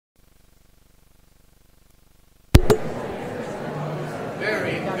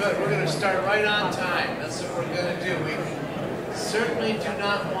Good. We're going to start right on time. That's what we're going to do. We certainly do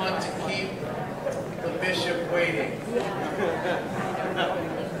not want to keep the bishop waiting.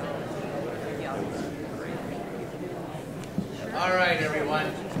 All right,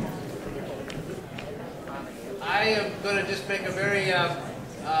 everyone. I am going to just make a very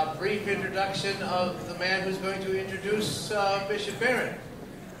brief introduction of the man who's going to introduce Bishop Barron.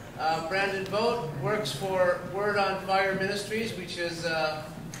 Brandon Vogt works for Word on Fire Ministries, which is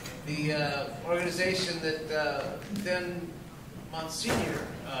the organization that then Monsignor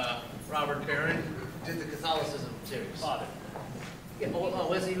Robert Barron did the Catholicism series. Father. Yeah,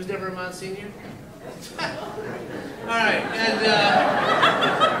 was he? He was never a Monsignor? All right, and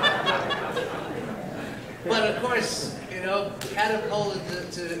but of course, you know, catapulted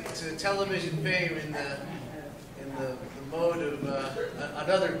to television fame in the mode of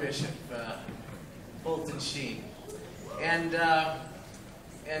another bishop, Fulton Sheen, and a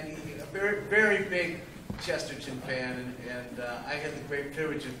very, very big Chesterton fan, and I had the great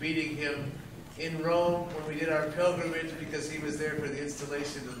privilege of meeting him in Rome when we did our pilgrimage, because he was there for the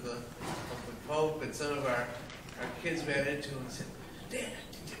installation of the Pope, and some of our kids ran into him and said, "Dad,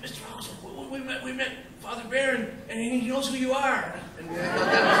 Mr. Ross, we met Father Barron, and he knows who you are." And I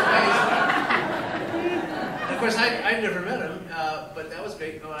thought that was amazing. And of course, I never met him, but that was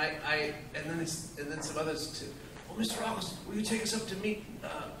great. You know, and then some others too. "Oh, Mr. Ross, will you take us up to meet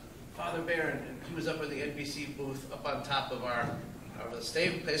Father Barron?" And he was up in the NBC booth, up on top of the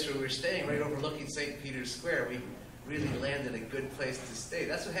stay place where we were staying, right overlooking St. Peter's Square. We really landed a good place to stay.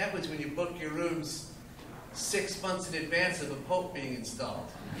 That's what happens when you book your rooms 6 months in advance of a pope being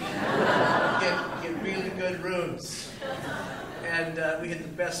installed. You get really good rooms. And we had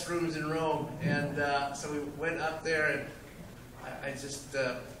the best rooms in Rome. And so we went up there, and I just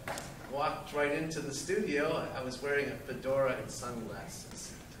walked right into the studio. I was wearing a fedora and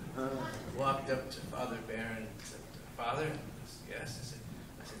sunglasses. Walked up to Father Barron and said, "Father?" "Yes."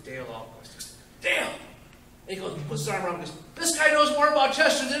 I said, "Dale Alquist." He goes, "Dale!" And he goes, he puts his arm around me and goes, "This guy knows more about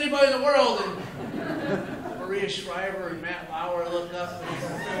Chester than anybody in the world." And Maria Shriver and Matt Lauer looked up, and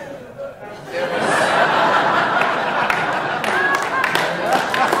there was...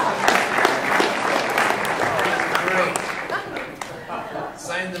 Great.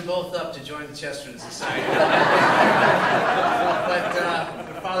 Signed them both up to join the Chesterton Society. But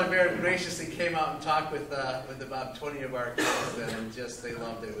Father Barron graciously came out and talked with about 20 of our kids, and just they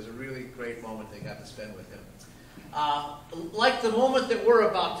loved it. It was a really great moment they got to spend with him. Like the moment that we're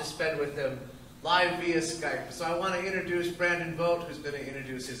about to spend with him, live via Skype. So I want to introduce Brandon Vogt, who's going to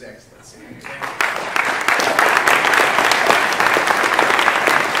introduce His Excellency.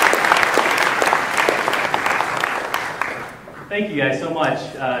 Thank you guys so much.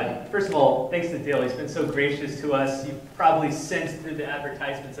 First of all, thanks to Dale. He's been so gracious to us. You've probably sensed through the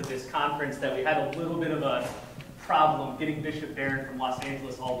advertisements of this conference that we had a little bit of a problem getting Bishop Barron from Los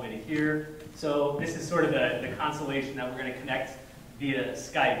Angeles all the way to here. So this is sort of the consolation that we're going to connect via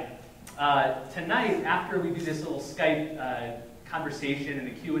Skype. Tonight, after we do this little Skype conversation and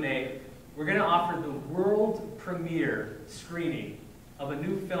the Q&A, we're going to offer the world premiere screening of a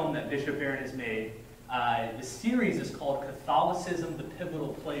new film that Bishop Barron has made. The series is called Catholicism, the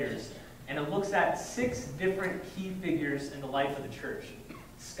Pivotal Players, and it looks at 6 different key figures in the life of the church.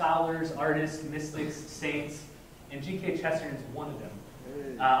 Scholars, artists, mystics, saints, and G.K. Chesterton is one of them.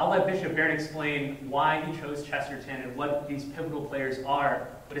 I'll let Bishop Barron explain why he chose Chesterton and what these pivotal players are,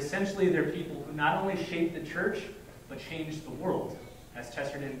 but essentially they're people who not only shaped the church, but changed the world, as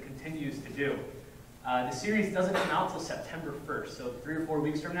Chesterton continues to do. The series doesn't come out until September 1st, so 3 or 4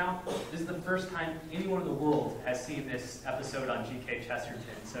 weeks from now. This is the first time anyone in the world has seen this episode on G.K. Chesterton,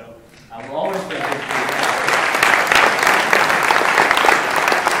 so we're always grateful for that.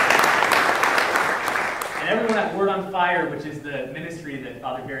 And everyone at Word on Fire, which is the ministry that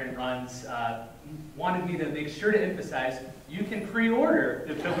Father Barron runs, wanted me to make sure to emphasize you can pre-order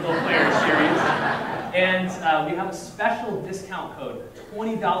the Pivotal Players series, and we have a special discount code,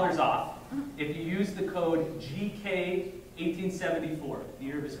 $20 off, if you use the code GK1874, the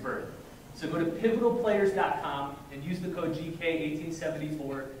year of his birth. So go to pivotalplayers.com and use the code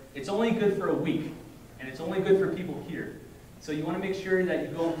GK1874. It's only good for a week, and it's only good for people here. So you want to make sure that you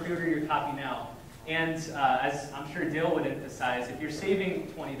go and pre-order your copy now. And as I'm sure Dale would emphasize, if you're saving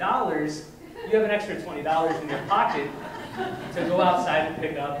 $20, you have an extra $20 in your pocket to go outside and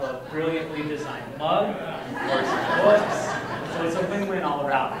pick up a brilliantly designed mug or some books. So it's a win-win all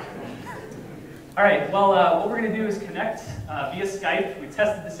around. All right, well, what we're going to do is connect via Skype. We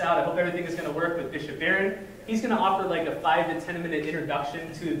tested this out. I hope everything is going to work with Bishop Barron. He's going to offer like a 5 to 10 minute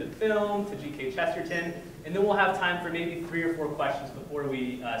introduction to the film, to G.K. Chesterton, and then we'll have time for maybe 3 or 4 questions before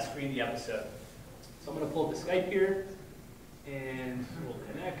we screen the episode. So I'm going to pull up the Skype here, and we'll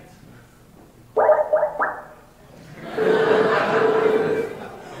connect.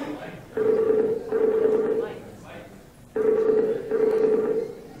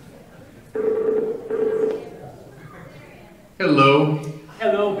 Hello.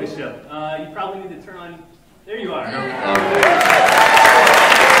 Hello, Bishop. You probably need to turn on... There you are. Thank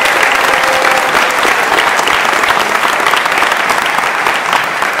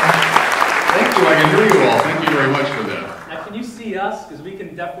you. I can hear you all. Thank you very much for that. Now, can you see us? Because we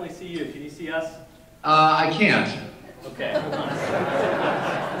can definitely see you. Can you see us? I can't. Okay, hold on a second.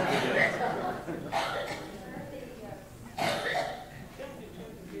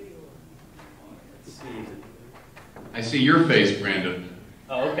 Let's see. I see your face, Brandon.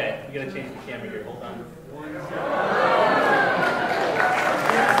 Oh, okay. We gotta change the camera here. Hold on.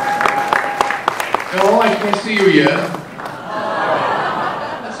 No, I can't see you yet.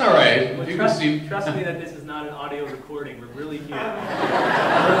 That's all right. Well, You can see. trust me that this is not an audio recording. We're really here. No,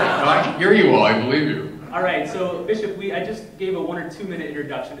 I can hear you all. I believe you. All right, so Bishop, I just gave a 1 or 2 minute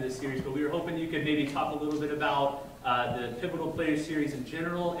introduction to this series, but we were hoping you could maybe talk a little bit about the Pivotal Players series in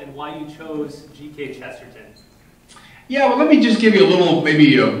general and why you chose G.K. Chesterton. Yeah, well, let me just give you a little,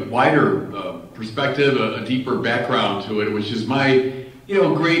 maybe a wider perspective, a deeper background to it, which is my,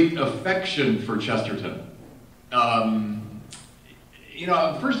 great affection for Chesterton.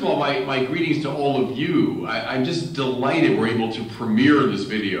 First of all, my greetings to all of you. I'm just delighted we're able to premiere this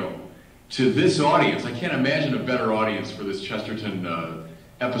video to this audience. I can't imagine a better audience for this Chesterton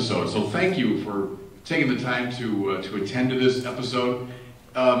episode. So thank you for taking the time to attend to this episode.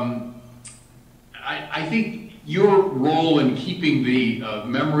 I think your role in keeping the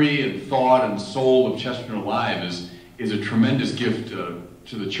memory and thought and soul of Chesterton alive is a tremendous gift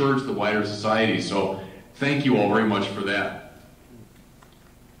to the church, the wider society. So thank you all very much for that.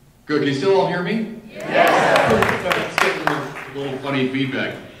 Good. Can you still all hear me? Yes. Let's get a little funny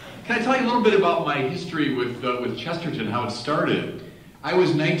feedback. Can I tell you a little bit about my history with Chesterton, how it started? I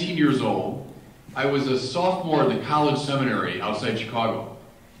was 19 years old. I was a sophomore at the college seminary outside Chicago.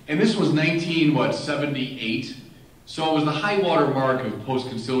 And this was 1978, so it was the high water mark of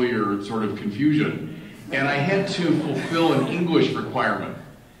post-conciliar sort of confusion. And I had to fulfill an English requirement.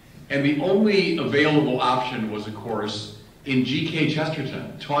 And the only available option was a course in G.K.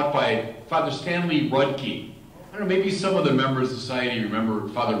 Chesterton, taught by Father Stanley Rudke. I don't know, maybe some of the members of society remember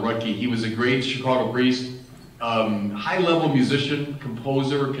Father Rudke. He was a great Chicago priest, high-level musician,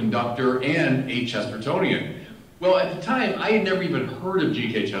 composer, conductor, and a Chestertonian. Well, at the time, I had never even heard of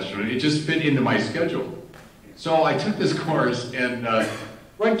G.K. Chesterton. It just fit into my schedule. So I took this course, and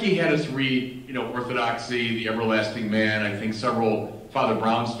Rudke had us read, Orthodoxy, The Everlasting Man, I think several Father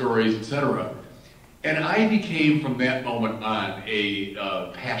Brown stories, etc. And I became, from that moment on, a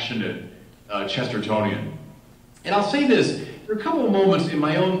passionate Chestertonian. And I'll say this, there are a couple of moments in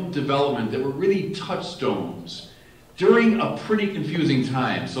my own development that were really touchstones during a pretty confusing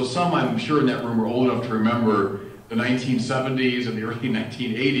time. So some, I'm sure, in that room are old enough to remember the 1970s and the early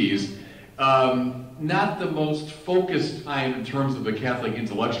 1980s. Not the most focused time in terms of the Catholic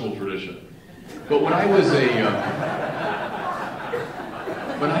intellectual tradition. But when I was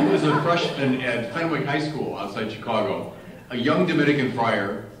a freshman at Fenwick High School outside Chicago, a young Dominican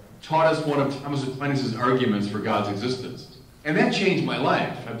friar taught us one of Thomas Aquinas' arguments for God's existence. And that changed my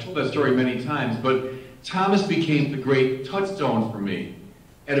life. I've told that story many times, but Thomas became the great touchstone for me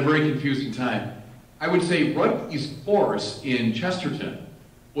at a very confusing time. I would say Rudke's course in Chesterton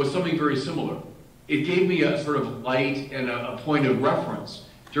was something very similar. It gave me a sort of light and a point of reference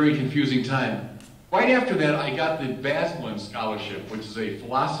during a confusing time. Right after that, I got the Baslin Scholarship, which is a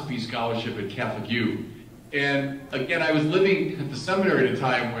philosophy scholarship at Catholic U. And again, I was living at the seminary at a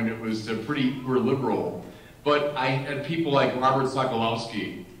time when it was pretty liberal, but I had people like Robert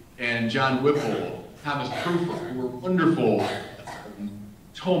Sokolowski and John Whipple, Thomas Prufrock, who were wonderful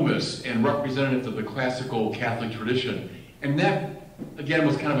Thomists and representatives of the classical Catholic tradition. And that, again,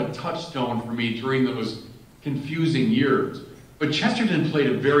 was kind of a touchstone for me during those confusing years. But Chesterton played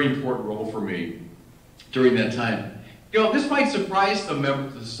a very important role for me during that time. This might surprise some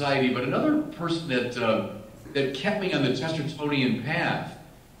members of the society, but another person that kept me on the Chestertonian path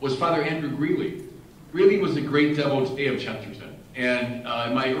was Father Andrew Greeley. Greeley was a great devotee of Chesterton. And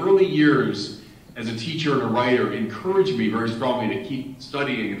in my early years as a teacher and a writer, encouraged me very strongly to keep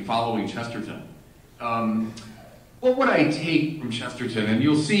studying and following Chesterton. What would I take from Chesterton? And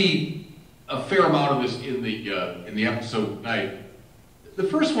you'll see a fair amount of this in the episode tonight. The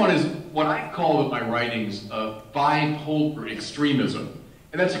first one is what I call in my writings bipolar extremism.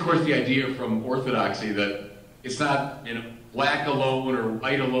 And that's, of course, the idea from Orthodoxy that it's not black alone or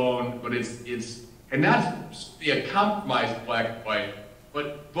white alone, but it's and not a compromised black and white,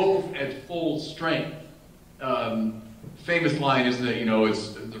 but both at full strength. Famous line is that,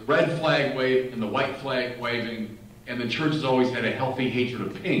 it's the red flag waving and the white flag waving, and the church has always had a healthy hatred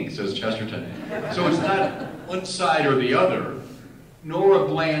of pink, says Chesterton. So it's not one side or the other, nor a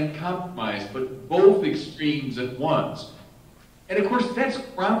bland compromise, but both extremes at once. And of course, that's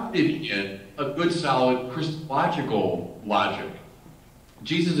grounded in a good, solid Christological logic.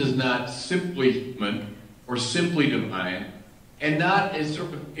 Jesus is not simply human or simply divine, and not as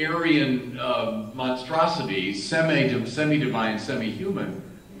sort of Aryan monstrosity, semi-divine, semi-human,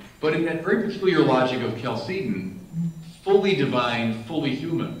 but in that very peculiar logic of Chalcedon, fully divine, fully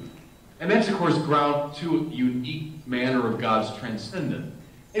human. And that's, of course, ground to a unique manner of God's transcendence.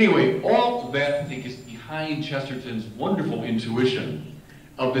 Anyway, all of that, I think, is behind Chesterton's wonderful intuition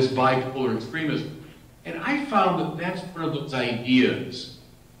of this bipolar extremism. And I found that that's one of those ideas,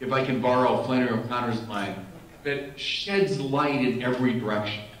 if I can borrow Flannery O'Connor's line, that sheds light in every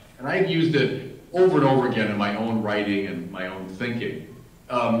direction. And I've used it over and over again in my own writing and my own thinking.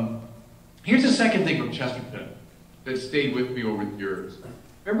 Here's the second thing from Chesterton that stayed with me over the years.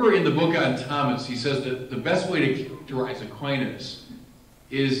 Remember in the book on Thomas, he says that the best way to characterize Aquinas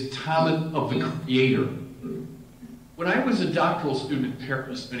is Thomas of the Creator. When I was a doctoral student in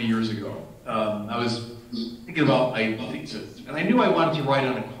Paris many years ago, I was thinking about my thesis, and I knew I wanted to write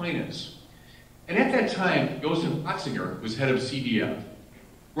on Aquinas. And at that time, Joseph Ratzinger, who was head of CDF,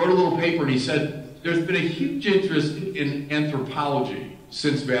 wrote a little paper, and he said, there's been a huge interest in anthropology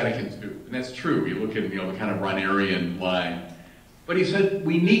since Vatican II. And that's true. You look at the kind of Reinerian line. But he said,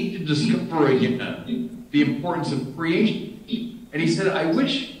 we need to discover again the importance of creation. And he said, I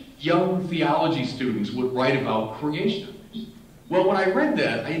wish young theology students would write about creation. Well, when I read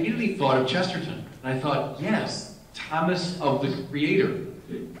that, I immediately thought of Chesterton. And I thought, yes, Thomas of the Creator.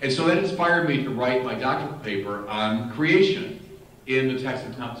 And so that inspired me to write my doctoral paper on creation in the text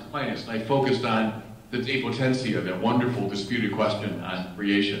of Thomas Aquinas. And I focused on the De Potentia, that wonderful disputed question on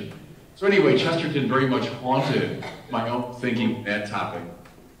creation. So anyway, Chesterton very much haunted my own thinking on that topic.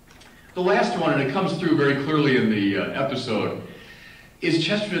 The last one, and it comes through very clearly in the episode, is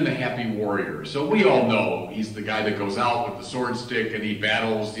Chesterton the Happy Warrior. So we all know he's the guy that goes out with the sword stick and he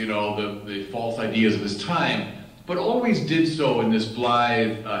battles, the false ideas of his time, but always did so in this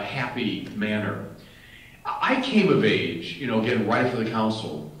blithe, happy manner. I came of age, again, right after the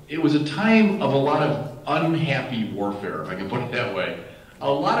council. It was a time of a lot of unhappy warfare, if I can put it that way.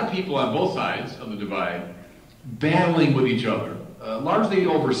 A lot of people on both sides of the divide battling with each other, largely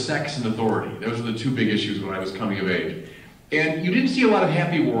over sex and authority. Those were the two big issues when I was coming of age. And you didn't see a lot of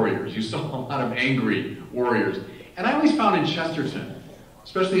happy warriors. You saw a lot of angry warriors. And I always found in Chesterton,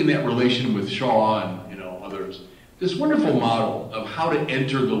 especially in that relation with Shaw and others, this wonderful model of how to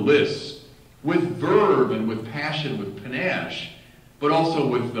enter the lists with verve and with passion, with panache, but also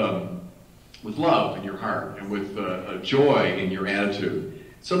with love in your heart and with joy in your attitude.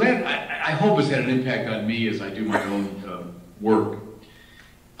 So that, I hope, has had an impact on me as I do my own work.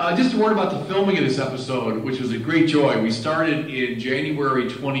 Just a word about the filming of this episode, which was a great joy. We started in January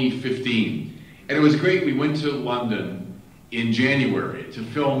 2015, and it was great. We went to London in January to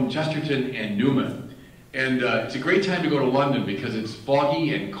film Chesterton and Newman. And it's a great time to go to London because it's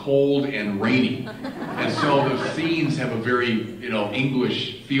foggy and cold and rainy. And so the scenes have a very,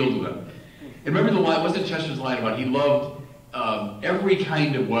 English feel to them. And remember the line, wasn't Chesterton's line about he loved every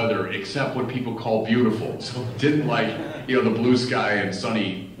kind of weather except what people call beautiful. So he didn't like, the blue sky and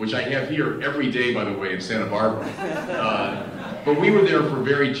sunny, which I have here every day, by the way, in Santa Barbara. But we were there for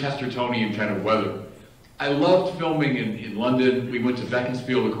very Chestertonian kind of weather. I loved filming in London. We went to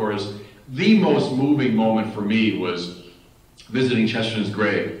Beaconsfield, of course. The most moving moment for me was visiting Chesterton's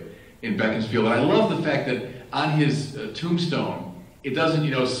grave in Beaconsfield. And I love the fact that on his tombstone, it doesn't,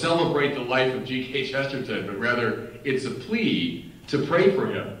 celebrate the life of G.K. Chesterton, but rather it's a plea to pray for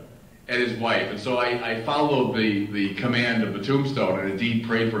him and his wife. And so I followed the command of the tombstone and indeed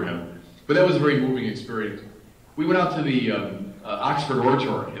prayed for him. But that was a very moving experience. We went out to the Oxford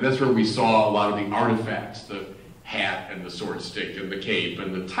Oratory, and that's where we saw a lot of the artifacts, the hat and the sword stick and the cape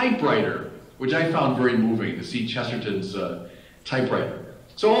and the typewriter, which I found very moving to see Chesterton's typewriter.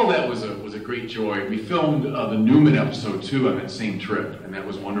 So all that was a great joy. We filmed the Newman episode too on that same trip, and that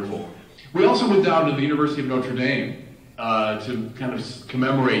was wonderful. We also went down to the University of Notre Dame to kind of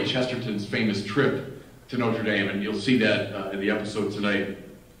commemorate Chesterton's famous trip to Notre Dame, and you'll see that in the episode tonight.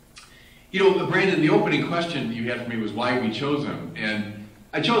 Brandon, the opening question you had for me was why we chose him, and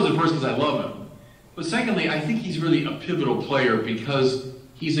I chose him first because I love him. But secondly, I think he's really a pivotal player because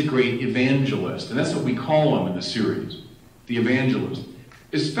he's a great evangelist. And that's what we call him in the series, the evangelist.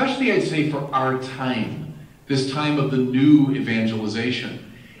 Especially, I'd say, for our time, this time of the new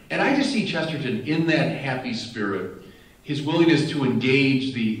evangelization. And I just see Chesterton in that happy spirit, his willingness to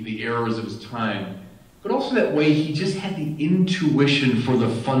engage the errors of his time, but also that way he just had the intuition for the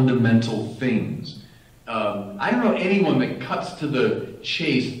fundamental things. I don't know anyone that cuts to the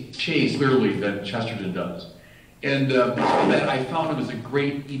chase clearly that Chesterton does. And because of that, I found him as a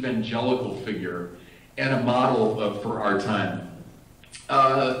great evangelical figure and a model for our time.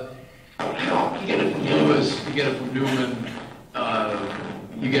 You get it from Lewis, you get it from Newman,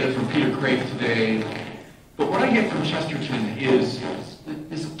 you get it from Peter Craig today. But what I get from Chesterton is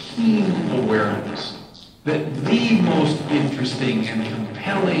this keen awareness that the most interesting and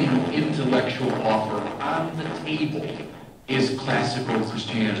compelling intellectual offer on the table is classical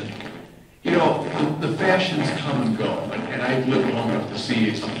Christianity. You know, the fashions come and go, and I've lived long enough to see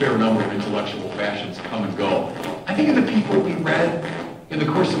a fair number of intellectual fashions come and go. I think of the people we read in the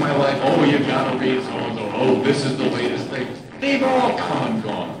course of my life, oh, you gotta read so-and-so, oh, this is the latest thing. They've all come and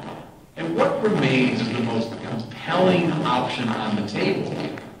gone. And what remains as the most compelling option on the table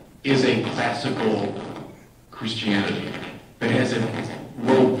is a classical Christianity that has a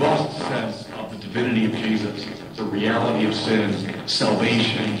robust sense of the divinity of Jesus, the reality of sin,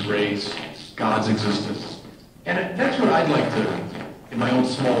 salvation, grace, God's existence. And that's what I'd like to, in my own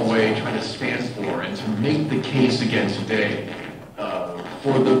small way, try to stand for and to make the case again today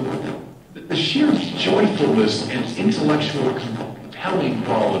for the sheer joyfulness and intellectual compelling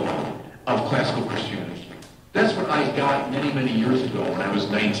quality of classical Christianity. That's what I got many, many years ago when I was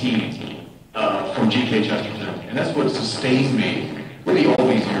 19 from G.K. Chesterton. And that's what sustained me really all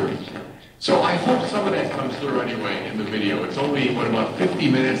these years. So I hope some of that comes through anyway in the video. It's only, what, about 50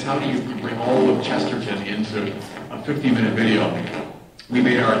 minutes? How do you bring all of Chesterton into a 50-minute video? We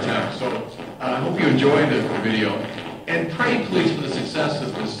made our attempt. So I hope you enjoyed the video. And pray, please, for the success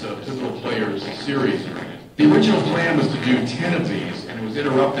of this Pivotal Players series. The original plan was to do 10 of these, and it was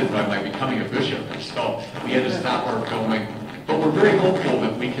interrupted by my becoming a bishop. So we had to stop our filming. But we're very hopeful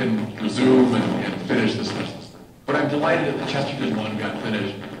that we can resume and finish this. But I'm delighted that the Chesterton one got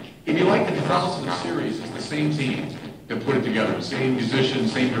finished. If you like the Catholicism series, it's the same team that put it together. Same musician,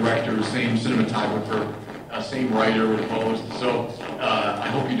 same director, same cinematographer, same writer and host. So I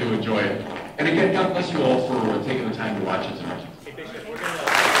hope you do enjoy it. And again, God bless you all for taking the time to watch it tonight. Hey, Bishop, we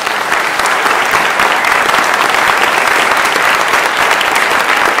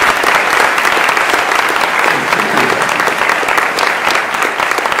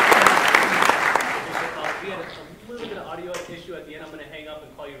had a little bit of audio issue at the end. I'm going to hang up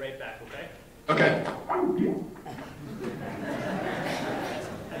and call you right back, okay? Okay. How do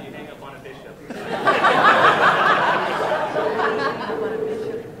you hang up on a bishop?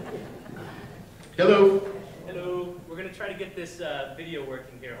 Hello. Hello. We're going to try to get this video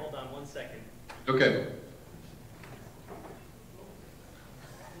working here. Hold on one second. Okay.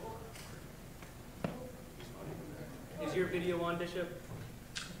 Is your video on, Bishop?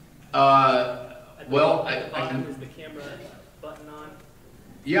 Well, at the I bottom, can. is the camera button on?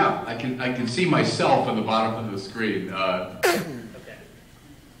 Yeah, I can see myself on the bottom of the screen. Okay.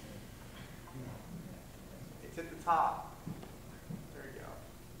 It's at the top. There you go.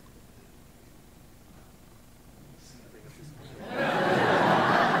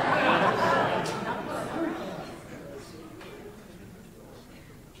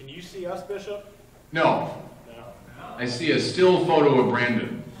 Can you see us, Bishop? No, No. I see a still photo of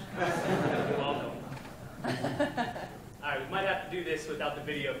Brandon. You're welcome. All right, we might have to do this without the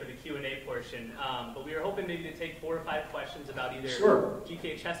video for the Q&A portion, but we were hoping maybe to take 4 or 5 questions about either Sure.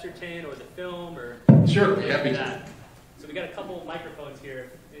 G.K. Chesterton or the film or Sure, anything happy like to. that. So we got a couple of microphones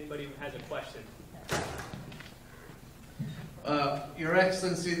here. If anybody has a question. Your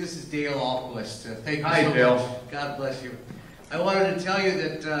Excellency, this is Dale Alquist. Thank you Hi, so Dale. much. God bless you. I wanted to tell you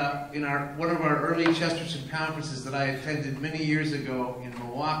that in one of our early Chesterton conferences that I attended many years ago in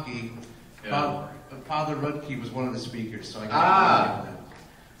Milwaukee, Yeah. Father Rudke was one of the speakers, so I got to know him.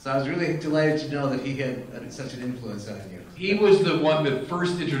 So I was really delighted to know that he had such an influence on you. He was the one that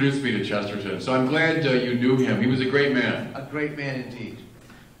first introduced me to Chesterton, so I'm glad you knew him. He was a great man. A great man indeed.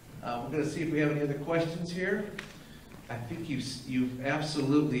 We're going to see if we have any other questions here. I think you've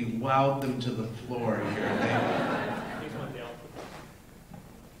absolutely wowed them to the floor here. Here's one, Dale.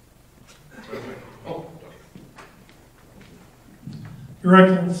 Oh, Your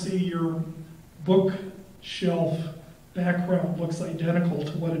Excellency, your bookshelf background looks identical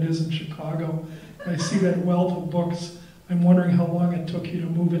to what it is in Chicago. I see that wealth of books. I'm wondering how long it took you to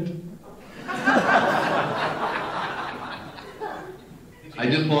move it. I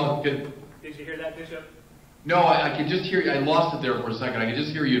just lost it. Did you hear that, Bishop? No, I could just hear you. I lost it there for a second. I can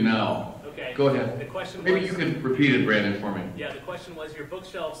just hear you now. Okay. Go ahead. The question Maybe was, you could repeat it, Brandon, for me. Yeah, the question was, your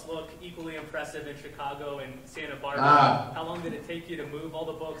bookshelves look equally impressive in Chicago and Santa Barbara. Ah. How long did it take you to move all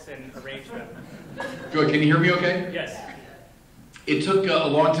the books and arrange them? Good. Can you hear me okay? Yes. It took a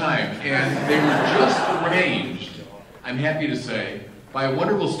long time, and they were just arranged, I'm happy to say, by a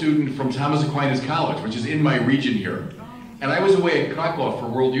wonderful student from Thomas Aquinas College, which is in my region here. And I was away at Krakow for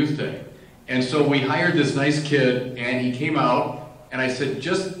World Youth Day. And so we hired this nice kid, and he came out, and I said,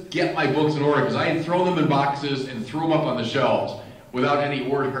 just get my books in order, because I had thrown them in boxes and threw them up on the shelves without any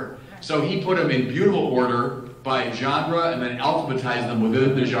order. So he put them in beautiful order by genre and then alphabetized them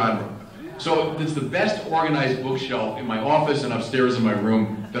within the genre. So it's the best organized bookshelf in my office and upstairs in my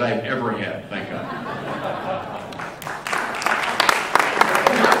room that I've ever had, thank God.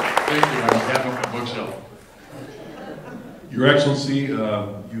 Thank you, I was happy with my bookshelf. Your Excellency,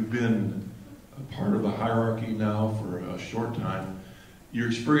 you've been a part of the hierarchy now for a short time. Your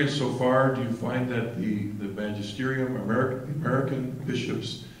experience so far, do you find that the magisterium, American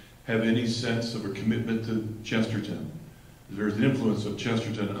bishops, have any sense of a commitment to Chesterton? There's an influence of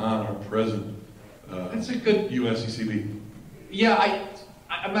Chesterton on our present That's a good USCCB. Yeah,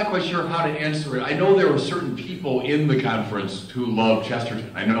 I'm not quite sure how to answer it. I know there are certain people in the conference who love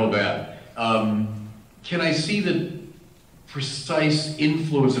Chesterton. I know that. Can I see the precise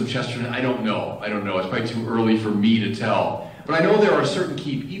influence of Chesterton? I don't know. It's probably too early for me to tell. But I know there are certain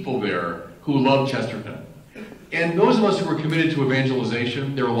key people there who love Chesterton. And those of us who are committed to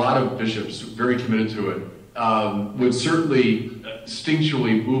evangelization, there are a lot of bishops very committed to it, would certainly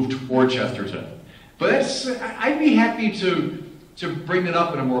instinctually move toward Chesterton. But I'd be happy to bring it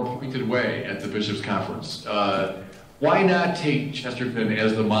up in a more pointed way at the Bishops' Conference. Why not take Chesterton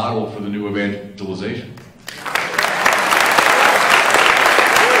as the model for the new evangelization?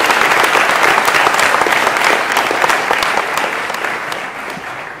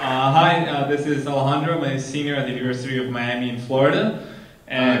 Hi, this is Alejandro. I'm a senior at the University of Miami in Florida.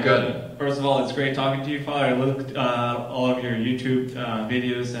 And good. First of all, it's great talking to you, Father. I looked all of your YouTube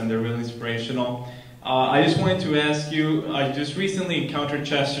videos, and they're really inspirational. I just wanted to ask you, I just recently encountered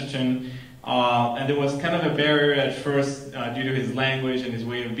Chesterton, and there was kind of a barrier at first due to his language and his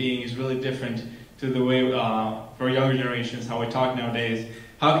way of being. He's really different to the way, for younger generations, how we talk nowadays.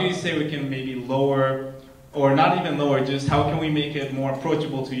 How can you say we can maybe lower, or not even lower, just how can we make it more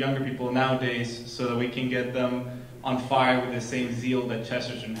approachable to younger people nowadays so that we can get them on fire with the same zeal that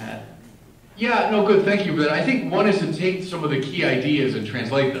Chesterton had? Yeah, no, good, thank you for that. I think one is to take some of the key ideas and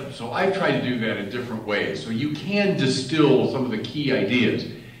translate them. So I've tried to do that in different ways. So you can distill some of the key ideas.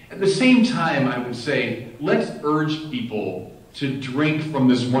 At the same time, I would say, let's urge people to drink from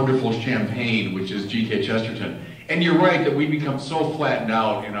this wonderful champagne, which is G.K. Chesterton. And you're right that we become so flattened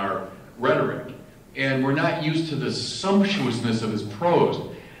out in our rhetoric, and we're not used to the sumptuousness of his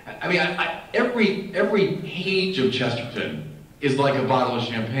prose. I mean, every page of Chesterton is like a bottle of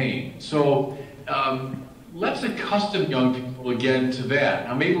champagne. So let's accustom young people again to that.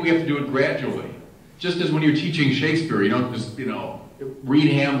 Now maybe we have to do it gradually. Just as when you're teaching Shakespeare, you don't just,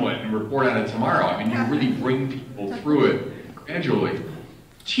 read Hamlet and report on it tomorrow. I mean, you really bring people through it gradually.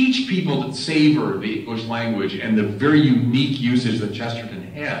 Teach people to savor the English language and the very unique usage that Chesterton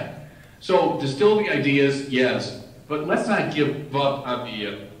had. So distill the ideas, yes, but let's not give up on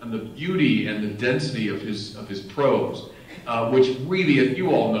the beauty and the density of his prose. Which really, as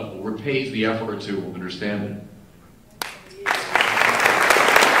you all know, repays the effort to understand it.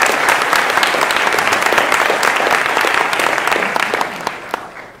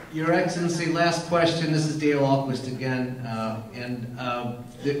 Your Excellency, last question. This is Dale Alquist again.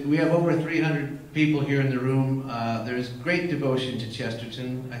 We have over 300 people here in the room. There's great devotion to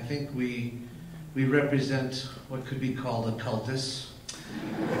Chesterton. I think we represent what could be called a cultus.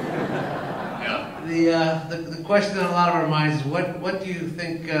 The question on a lot of our minds is what do you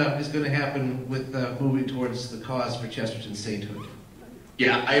think is going to happen with moving towards the cause for Chesterton's sainthood?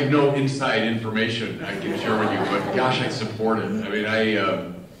 Yeah, I have no inside information I can share with you, but gosh, I support it. I mean, I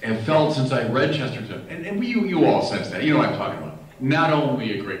have felt since I read Chesterton, and you all sense that. You know what I'm talking about. Not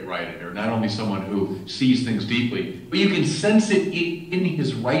only a great writer, not only someone who sees things deeply, but you can sense it in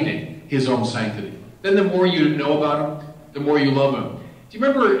his writing, his own sanctity. Then the more you know about him, the more you love him. Do you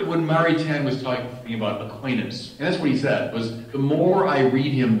remember when Maritain was talking about Aquinas? And that's what he said, was the more I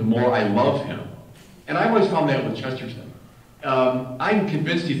read him, the more I love him. And I always found that with Chesterton. I'm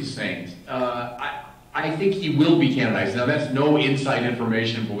convinced he's a saint. I think he will be canonized. Now that's no inside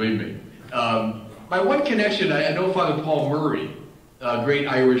information, believe me. My one connection, I know Father Paul Murray, a great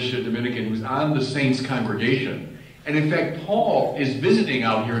Irish Dominican who's on the Saints congregation. And in fact, Paul is visiting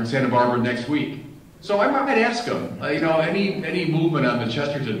out here in Santa Barbara next week. So I might ask him, any movement on the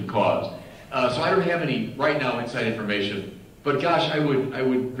Chesterton cause. So I don't have any, right now, inside information. But gosh, I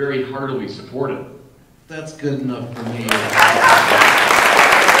would very heartily support it. That's good enough for me.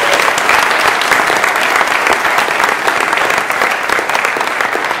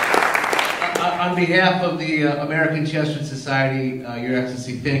 On behalf of the American Chesterton Society, Your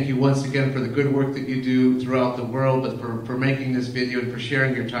Excellency, thank you once again for the good work that you do throughout the world, but for making this video and for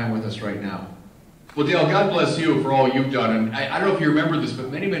sharing your time with us right now. Well, Dale, God bless you for all you've done. And I don't know if you remember this,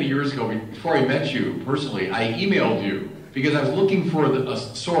 but many, many years ago, before I met you personally, I emailed you because I was looking for a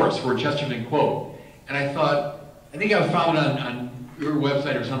source for a Chesterton quote. And I thought, I think I found it on your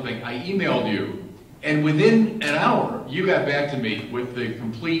website or something. I emailed you. And within an hour, you got back to me with the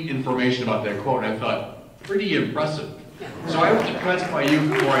complete information about that quote. And I thought, pretty impressive. So I was impressed by you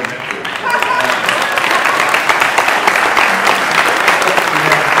before I met you.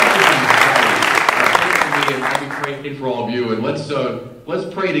 I'll be praying for all of you. And let's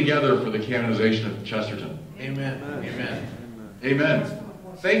pray together for the canonization of Chesterton. Amen. Amen. Amen.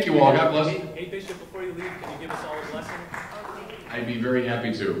 Thank you all. God bless. Hey, Bishop, before you leave, can you give us all a blessing? I'd be very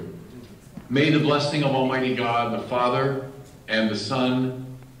happy to. May the blessing of Almighty God, the Father, and the Son,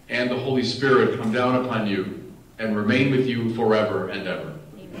 and the Holy Spirit come down upon you and remain with you forever and ever.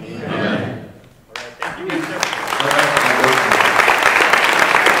 Amen. Amen. All right, thank you, Bishop. All right.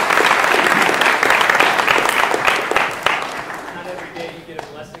 Not every day you get a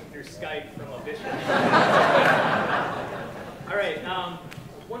blessing through Skype from a bishop. All right,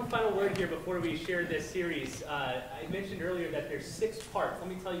 one final word here before we share this series. I mentioned earlier that there's 6 parts. Let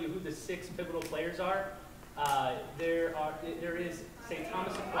me tell you who the 6 pivotal players are. There is St.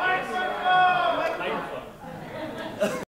 Thomas Aquinas. Microphone.